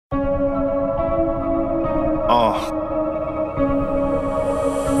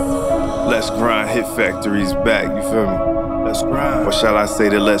Let's Grind Hit Factory's back, you feel me? Let's grind. Or shall I say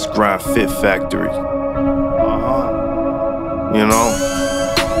the Let's Grind Fit Factory? You know?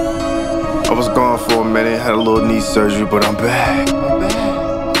 I was gone for a minute, had a little knee surgery, but I'm back.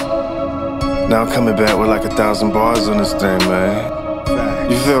 Now I'm coming back with like 1,000 bars on this thing,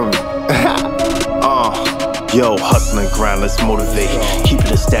 man. You feel me? Yo, hustle and grind, let's motivate. Keep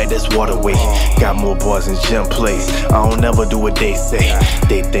it a stack, that's water weight. Got more bars than gym plays. I don't never do what they say.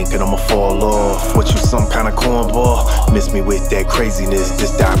 They thinking I'ma fall off. What, you some kind of cornball? Miss me with that craziness.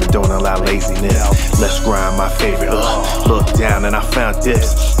 This diamond don't allow laziness. Let's grind, my favorite. Look down and I found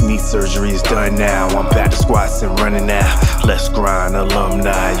this. Knee surgery is done now. I'm back to squats and running now. Let's grind,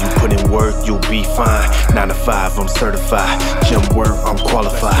 alumni. You put in work, you'll be fine. 9 to 5, I'm certified. Gym work, I'm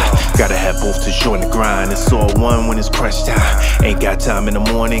qualified. Gotta have both to join the grind. It's all one when it's crunch time. Ain't got time in the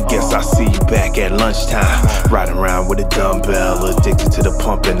morning, guess I'll see you back at lunchtime. Riding around with a dumbbell, addicted to the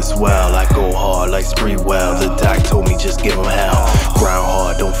pumping as well. I go hard like Spreewell. The doc told me just give 'em hell. Grind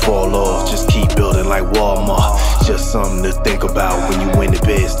hard, don't fall off, just keep building like Walmart. Just something to think about when you in the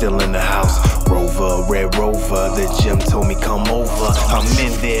bed, still in the house. Rover, Red Rover, the gym told me come over. I'm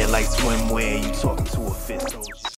in there like swimwear, you talking to a fit soldier.